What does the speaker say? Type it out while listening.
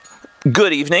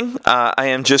Good evening. I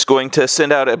am just going to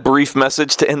send out a brief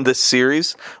message to end this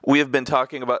series. We have been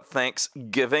talking about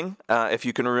Thanksgiving, if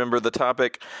you can remember the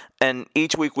topic, and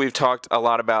each week we've talked a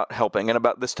lot about helping and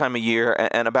about this time of year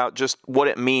and about just what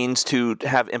it means to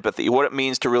have empathy, what it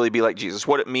means to really be like Jesus,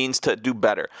 what it means to do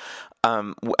better.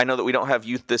 I know that we don't have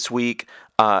youth this week,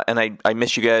 and I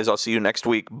miss you guys. I'll see you next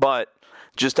week, but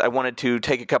I wanted to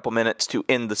take a couple minutes to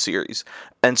end the series.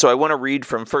 And so I want to read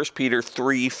from 1 Peter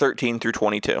 3:13 through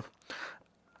 22.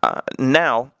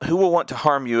 Now, who will want to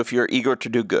harm you if you are eager to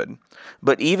do good?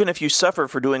 But even if you suffer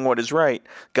for doing what is right,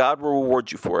 God will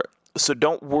reward you for it. So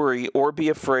don't worry or be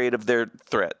afraid of their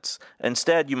threats.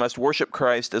 Instead, you must worship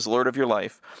Christ as Lord of your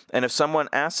life. And if someone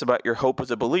asks about your hope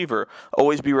as a believer,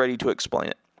 always be ready to explain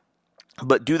it.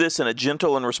 But do this in a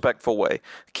gentle and respectful way.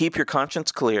 Keep your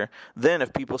conscience clear. Then,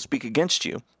 if people speak against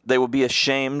you, they will be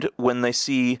ashamed when they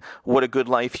see what a good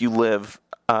life you live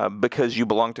because you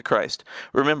belong to Christ.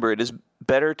 Remember, it is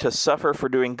better to suffer for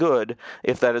doing good,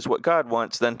 if that is what God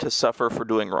wants, than to suffer for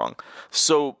doing wrong.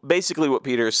 So basically what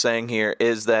Peter is saying here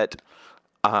is that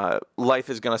life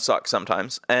is going to suck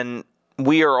sometimes. And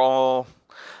we are all,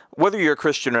 whether you're a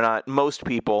Christian or not, most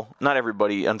people, not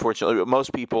everybody unfortunately, but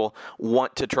most people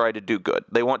want to try to do good.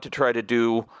 They want to try to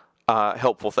do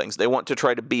helpful things. They want to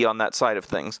try to be on that side of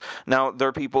things. Now, there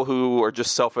are people who are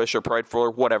just selfish or prideful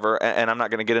or whatever, and I'm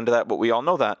not going to get into that, but we all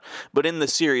know that. But in the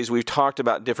series, we've talked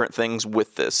about different things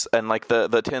with this, and like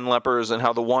the 10 lepers, and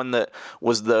how the one that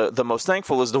was the most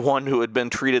thankful is the one who had been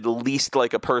treated least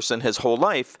like a person his whole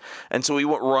life. And so he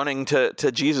went running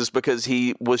to Jesus because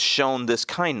he was shown this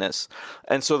kindness.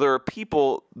 And so there are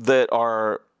people that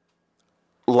are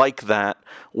like that,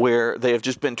 where they have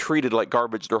just been treated like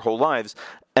garbage their whole lives.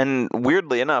 And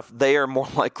weirdly enough, they are more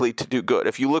likely to do good.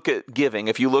 If you look at giving,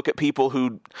 if you look at people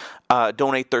who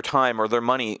donate their time or their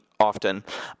money often,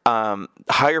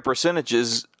 higher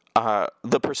percentages,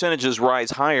 the percentages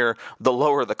rise higher the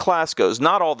lower the class goes.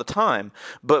 Not all the time,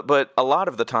 but a lot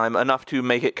of the time, enough to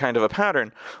make it kind of a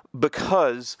pattern.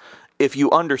 Because if you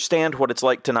understand what it's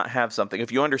like to not have something, if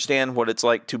you understand what it's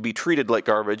like to be treated like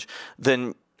garbage,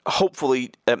 then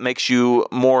hopefully it makes you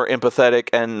more empathetic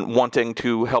and wanting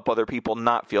to help other people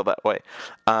not feel that way.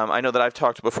 I know that I've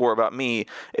talked before about me.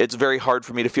 It's very hard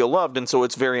for me to feel loved, and so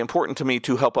it's very important to me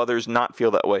to help others not feel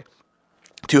that way,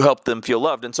 to help them feel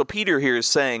loved. And so Peter here is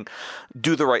saying,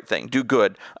 do the right thing, do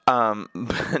good.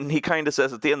 And he kind of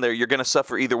says at the end there, you're going to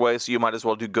suffer either way, so you might as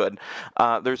well do good.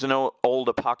 There's an old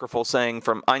apocryphal saying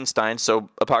from Einstein, so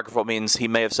apocryphal means he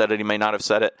may have said it, he may not have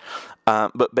said it,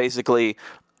 but basically,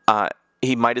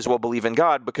 he might as well believe in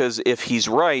God, because if he's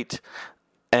right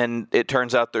and it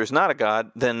turns out there's not a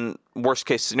God, then worst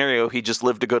case scenario, he just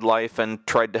lived a good life and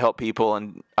tried to help people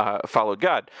and followed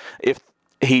God. If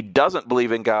he doesn't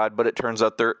believe in God, but it turns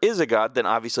out there is a God, then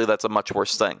obviously that's a much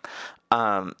worse thing.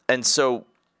 And so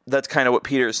that's kind of what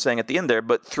Peter is saying at the end there.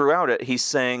 But throughout it, he's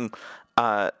saying,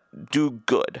 do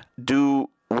good, do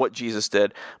what Jesus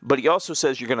did. But he also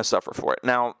says you're going to suffer for it.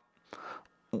 Now,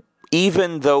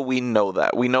 even though we know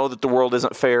that the world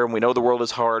isn't fair, and we know the world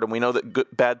is hard, and we know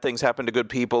that bad things happen to good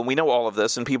people, and we know all of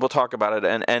this, and people talk about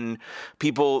it, and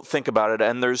people think about it,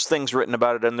 and there's things written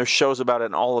about it, and there's shows about it,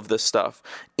 and all of this stuff.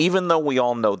 Even though we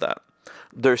all know that,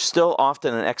 there's still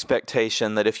often an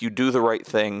expectation that if you do the right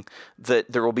thing,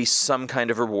 that there will be some kind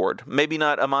of reward. Maybe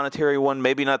not a monetary one,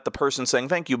 maybe not the person saying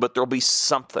thank you, but there'll be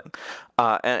something.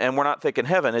 And we're not thinking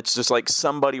heaven. It's just like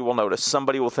somebody will notice,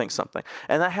 somebody will think something.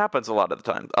 And that happens a lot of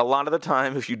the time. A lot of the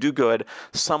time, if you do good,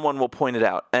 someone will point it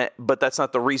out. But that's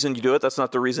not the reason you do it. That's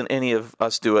not the reason any of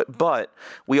us do it. But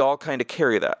we all kind of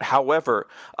carry that. However,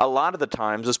 a lot of the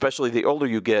times, especially the older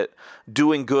you get,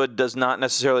 doing good does not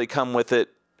necessarily come with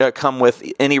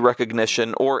any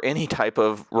recognition or any type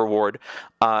of reward.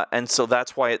 And so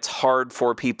that's why it's hard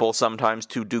for people sometimes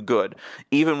to do good.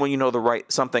 Even when you know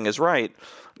something is right,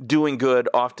 doing good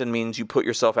often means you put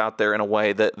yourself out there in a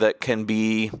way that can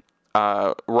be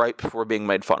ripe for being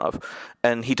made fun of.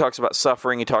 And he talks about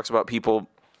suffering. He talks about people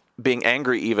being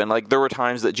angry even. Like, there were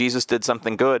times that Jesus did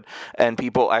something good and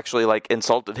people actually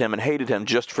insulted him and hated him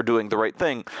just for doing the right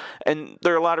thing. And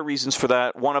there are a lot of reasons for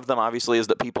that. One of them obviously is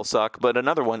that people suck, but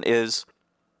another one is,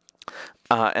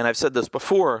 and I've said this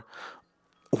before,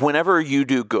 whenever you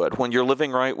do good, when you're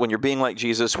living right, when you're being like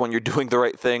Jesus, when you're doing the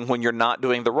right thing, when you're not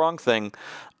doing the wrong thing,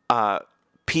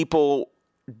 people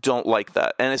don't like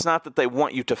that. And it's not that they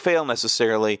want you to fail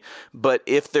necessarily, but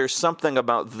if there's something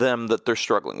about them that they're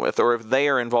struggling with, or if they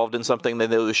are involved in something they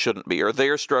know they shouldn't be, or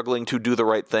they're struggling to do the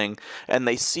right thing, and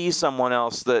they see someone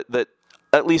else that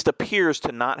at least appears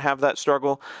to not have that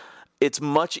struggle, it's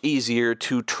much easier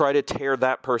to try to tear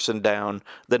that person down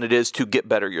than it is to get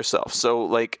better yourself. So,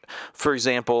 like, for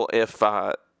example, if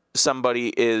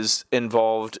somebody is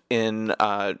involved in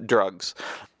drugs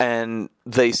and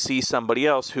they see somebody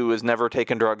else who has never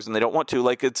taken drugs and they don't want to,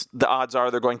 like, it's the odds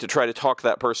are they're going to try to talk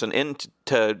that person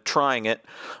into trying it,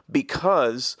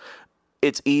 because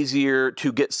it's easier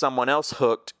to get someone else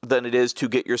hooked than it is to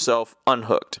get yourself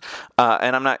unhooked.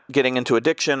 And I'm not getting into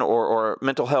addiction or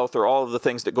mental health or all of the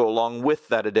things that go along with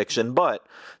that addiction, but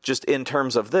just in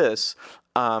terms of this,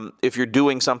 if you're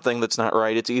doing something that's not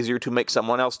right, it's easier to make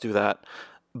someone else do that,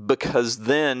 because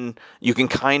then you can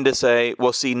kind of say,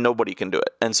 well, see, nobody can do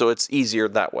it. And so it's easier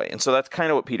that way. And so that's kind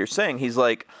of what Peter's saying. He's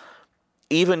like,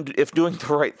 even if doing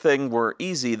the right thing were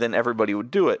easy, then everybody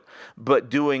would do it. But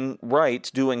doing right,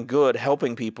 doing good,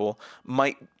 helping people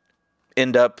might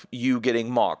end up you getting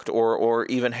mocked or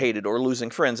even hated or losing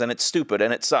friends. And it's stupid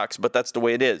and it sucks, but that's the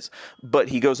way it is. But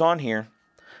he goes on here,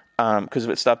 because if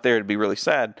it stopped there, it'd be really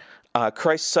sad.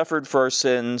 Christ suffered for our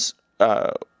sins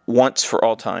once for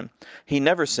all time. He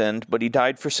never sinned, but he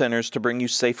died for sinners to bring you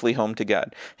safely home to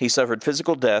God. He suffered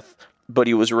physical death, but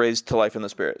he was raised to life in the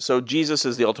Spirit. So Jesus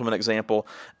is the ultimate example,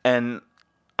 and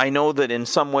I know that in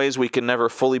some ways we can never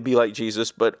fully be like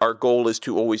Jesus, but our goal is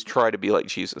to always try to be like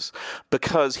Jesus,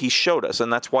 because he showed us,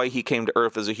 and that's why he came to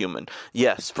earth as a human.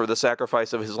 Yes, for the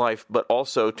sacrifice of his life, but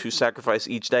also to sacrifice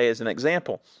each day as an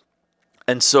example.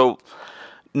 And so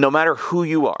no matter who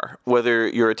you are, whether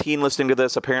you're a teen listening to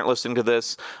this, a parent listening to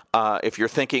this, if you're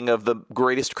thinking of the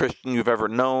greatest Christian you've ever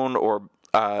known, or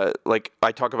like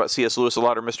I talk about C.S. Lewis a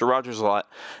lot or Mr. Rogers a lot,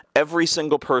 every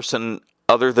single person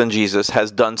other than Jesus has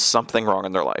done something wrong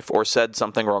in their life, or said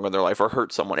something wrong in their life, or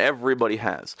hurt someone. Everybody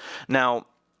has. Now,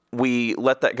 we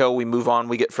let that go, we move on,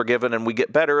 we get forgiven, and we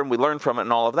get better, and we learn from it,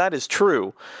 and all of that is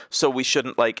true. So we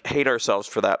shouldn't, like, hate ourselves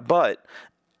for that. But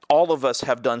all of us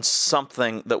have done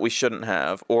something that we shouldn't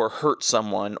have, or hurt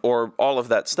someone, or all of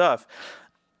that stuff.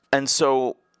 And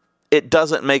so it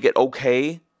doesn't make it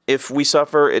okay if we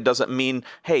suffer. It doesn't mean,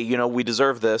 hey, we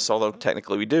deserve this, although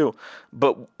technically we do.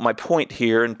 But my point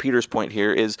here, and Peter's point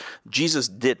here, is Jesus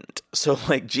didn't. So,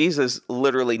 like, Jesus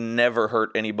literally never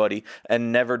hurt anybody,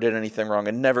 and never did anything wrong,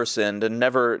 and never sinned, and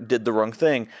never did the wrong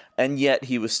thing, and yet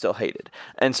he was still hated.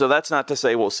 And so that's not to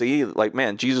say, well, see, like,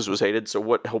 man, Jesus was hated, so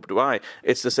what hope do I?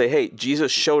 It's to say, hey,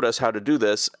 Jesus showed us how to do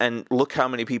this, and look how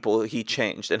many people he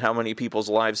changed, and how many people's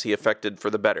lives he affected for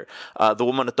the better. The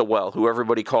woman at the well, who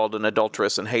everybody called an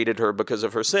adulteress and hated her because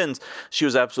of her sins, she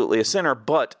was absolutely a sinner,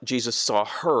 but Jesus saw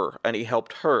her, and he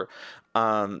helped her.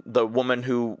 The woman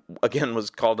who, again, was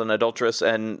called an adulteress,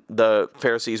 and the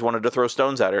Pharisees wanted to throw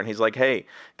stones at her, and he's like, hey,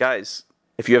 guys,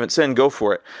 if you haven't sinned, go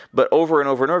for it. But over and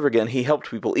over and over again, he helped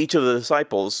people. Each of the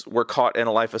disciples were caught in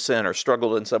a life of sin or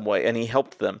struggled in some way, and he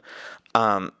helped them.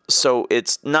 So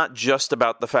it's not just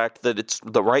about the fact that it's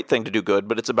the right thing to do good,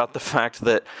 but it's about the fact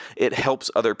that it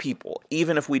helps other people.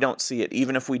 Even if we don't see it,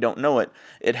 even if we don't know it,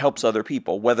 it helps other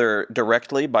people, whether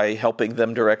directly by helping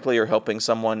them directly or helping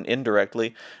someone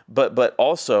indirectly, but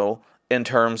also in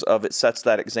terms of it sets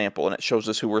that example and it shows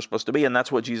us who we're supposed to be. And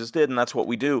that's what Jesus did, and that's what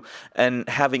we do. And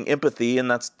having empathy, and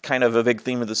that's kind of a big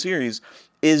theme of the series,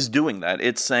 is doing that.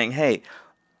 It's saying, hey,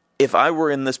 if I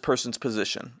were in this person's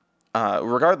position,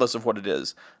 regardless of what it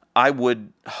is, I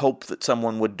would hope that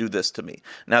someone would do this to me.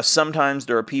 Now, sometimes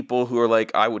there are people who are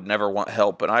like, I would never want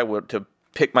help, and I would to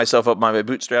pick myself up by my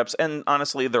bootstraps, and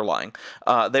honestly, they're lying.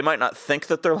 They might not think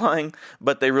that they're lying,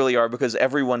 but they really are, because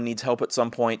everyone needs help at some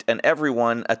point, and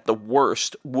everyone, at the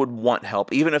worst, would want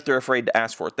help. Even if they're afraid to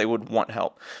ask for it, they would want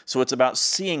help. So it's about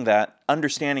seeing that,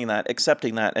 understanding that,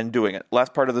 accepting that, and doing it.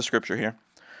 Last part of the scripture here.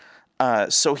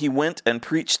 So he went and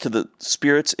preached to the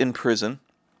spirits in prison,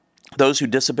 those who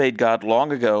disobeyed God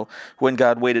long ago, when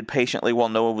God waited patiently while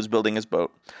Noah was building his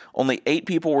boat. Only 8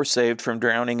 people were saved from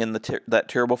drowning in that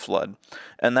terrible flood,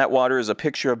 and that water is a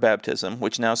picture of baptism,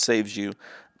 which now saves you,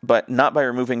 but not by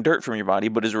removing dirt from your body,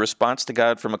 but as a response to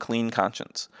God from a clean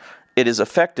conscience. It is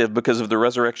effective because of the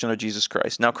resurrection of Jesus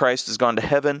Christ. Now Christ has gone to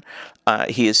heaven.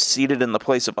 He is seated in the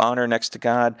place of honor next to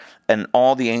God, and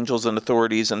all the angels and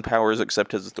authorities and powers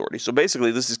accept his authority. So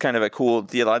basically, this is kind of a cool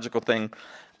theological thing.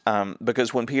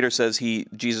 Because when Peter says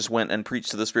Jesus went and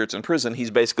preached to the spirits in prison,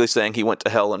 he's basically saying he went to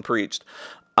hell and preached.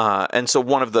 And so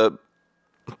one of the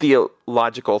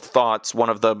theological thoughts, one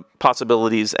of the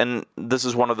possibilities, and this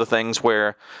is one of the things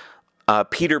where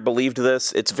Peter believed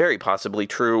this. It's very possibly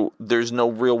true. There's no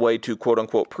real way to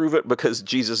quote-unquote prove it, because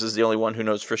Jesus is the only one who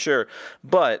knows for sure.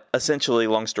 But essentially,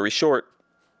 long story short,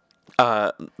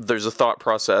 there's a thought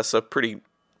process, a pretty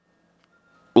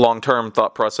long-term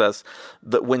thought process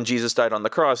that when Jesus died on the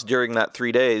cross, during that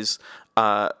 3 days,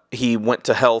 he went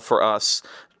to hell for us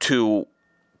to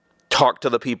talk to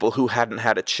the people who hadn't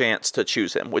had a chance to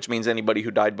choose him, which means anybody who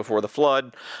died before the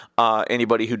flood,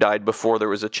 anybody who died before there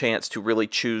was a chance to really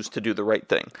choose to do the right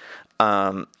thing.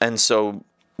 And so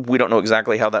we don't know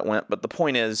exactly how that went, but the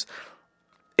point is,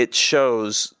 it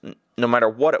shows, no matter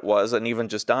what it was, and even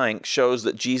just dying, shows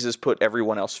that Jesus put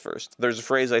everyone else first. There's a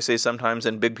phrase I say sometimes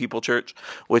in Big People Church,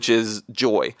 which is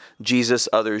joy. Jesus,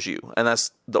 others, you. And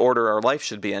that's the order our life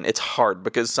should be in. It's hard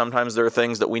because sometimes there are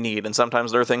things that we need, and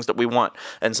sometimes there are things that we want,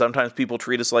 and sometimes people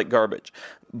treat us like garbage.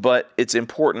 But it's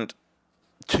important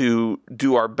to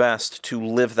do our best to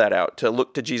live that out, to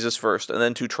look to Jesus first, and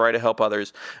then to try to help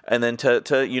others, and then to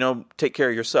take care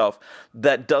of yourself.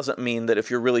 That doesn't mean that if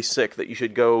you're really sick that you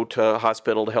should go to a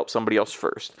hospital to help somebody else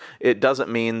first. It doesn't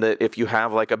mean that if you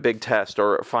have like a big test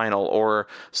or a final or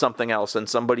something else and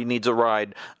somebody needs a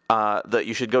ride, that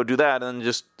you should go do that and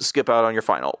just skip out on your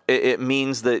final. It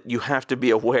means that you have to be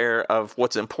aware of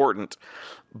what's important,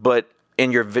 but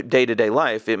in your day-to-day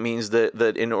life, it means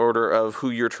that in order of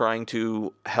who you're trying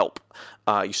to help,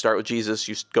 you start with Jesus,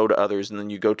 you go to others, and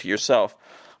then you go to yourself.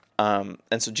 And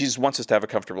so Jesus wants us to have a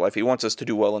comfortable life. He wants us to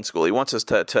do well in school. He wants us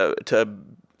to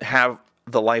have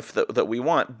the life that we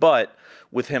want, but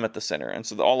with him at the center. And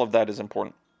so all of that is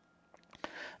important.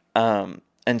 And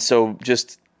so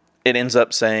just it ends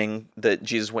up saying that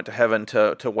Jesus went to heaven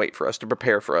to wait for us, to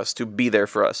prepare for us, to be there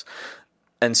for us.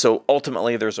 And so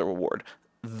ultimately there's a reward.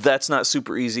 That's not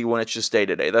super easy when it's just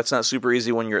day-to-day. That's not super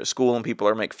easy when you're at school and people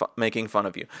are making fun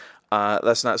of you.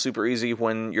 That's not super easy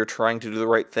when you're trying to do the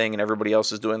right thing and everybody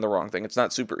else is doing the wrong thing. It's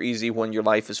not super easy when your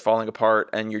life is falling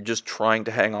apart and you're just trying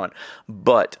to hang on.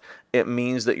 But it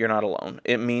means that you're not alone.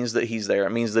 It means that he's there.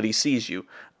 It means that he sees you.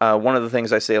 One of the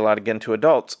things I say a lot again to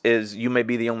adults is you may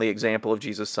be the only example of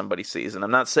Jesus somebody sees. And I'm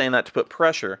not saying that to put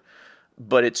pressure,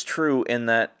 but it's true in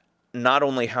that not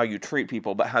only how you treat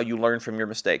people, but how you learn from your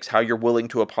mistakes, how you're willing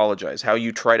to apologize, how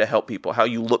you try to help people, how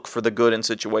you look for the good in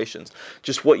situations,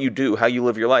 just what you do, how you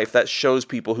live your life. That shows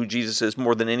people who Jesus is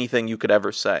more than anything you could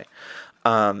ever say.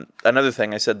 Another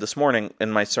thing I said this morning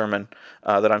in my sermon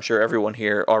that I'm sure everyone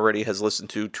here already has listened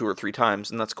to 2 or 3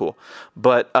 times, and that's cool.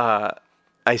 But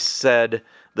I said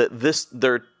that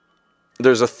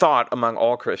there's a thought among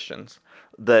all Christians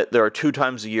that there are 2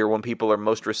 times a year when people are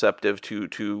most receptive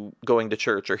to going to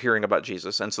church or hearing about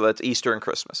Jesus, and so that's Easter and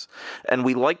Christmas. And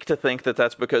we like to think that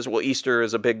that's because, well, Easter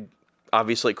is a big,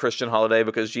 obviously, Christian holiday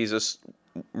because Jesus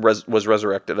was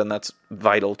resurrected, and that's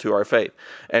vital to our faith.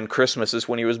 And Christmas is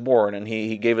when he was born, and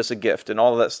he gave us a gift, and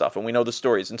all of that stuff, and we know the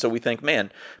stories. And so we think,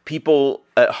 man, people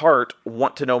at heart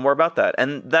want to know more about that,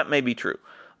 and that may be true.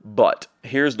 But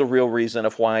here's the real reason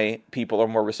of why people are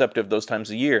more receptive those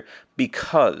times a year,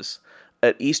 because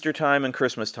at Easter time and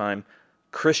Christmas time,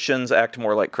 Christians act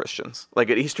more like Christians. Like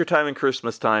at Easter time and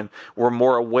Christmas time, we're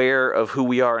more aware of who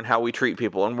we are and how we treat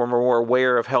people, and we're more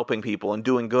aware of helping people and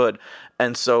doing good.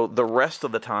 And so the rest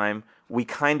of the time, we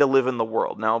kind of live in the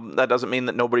world. Now, that doesn't mean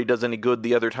that nobody does any good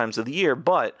the other times of the year,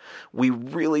 but we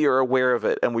really are aware of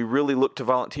it, and we really look to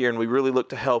volunteer, and we really look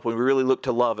to help, and we really look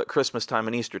to love at Christmas time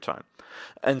and Easter time.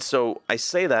 And so I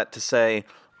say that to say,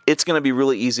 it's going to be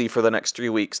really easy for the next 3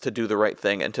 weeks to do the right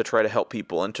thing and to try to help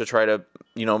people and to try to,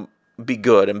 be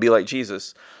good and be like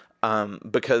Jesus,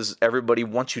 because everybody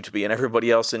wants you to be, and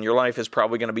everybody else in your life is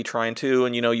probably going to be trying to,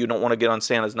 and you don't want to get on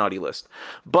Santa's naughty list.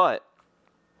 But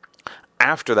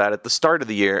after that, at the start of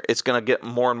the year, it's going to get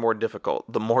more and more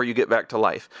difficult the more you get back to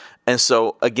life. And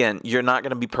so, again, you're not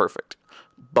going to be perfect,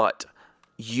 but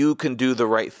you can do the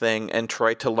right thing and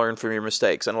try to learn from your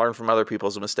mistakes and learn from other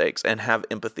people's mistakes and have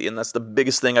empathy. And that's the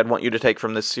biggest thing I'd want you to take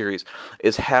from this series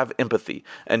is have empathy.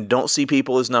 And don't see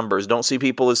people as numbers. Don't see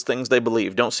people as things they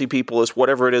believe. Don't see people as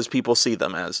whatever it is people see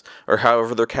them as or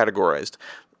however they're categorized.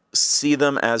 See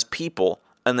them as people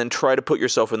and then try to put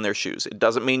yourself in their shoes. It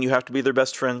doesn't mean you have to be their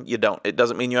best friend. You don't. It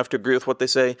doesn't mean you have to agree with what they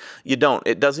say. You don't.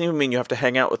 It doesn't even mean you have to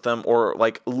hang out with them or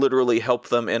like literally help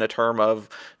them in a term of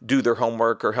do their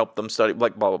homework or help them study,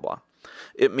 like blah, blah, blah.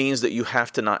 It means that you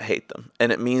have to not hate them.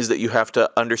 And it means that you have to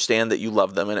understand that you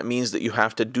love them. And it means that you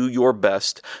have to do your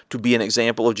best to be an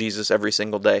example of Jesus every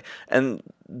single day. And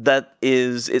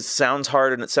it sounds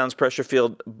hard and it sounds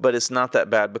pressure-filled, but it's not that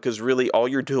bad because really all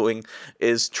you're doing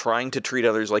is trying to treat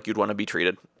others like you'd want to be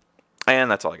treated.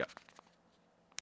 And that's all I got.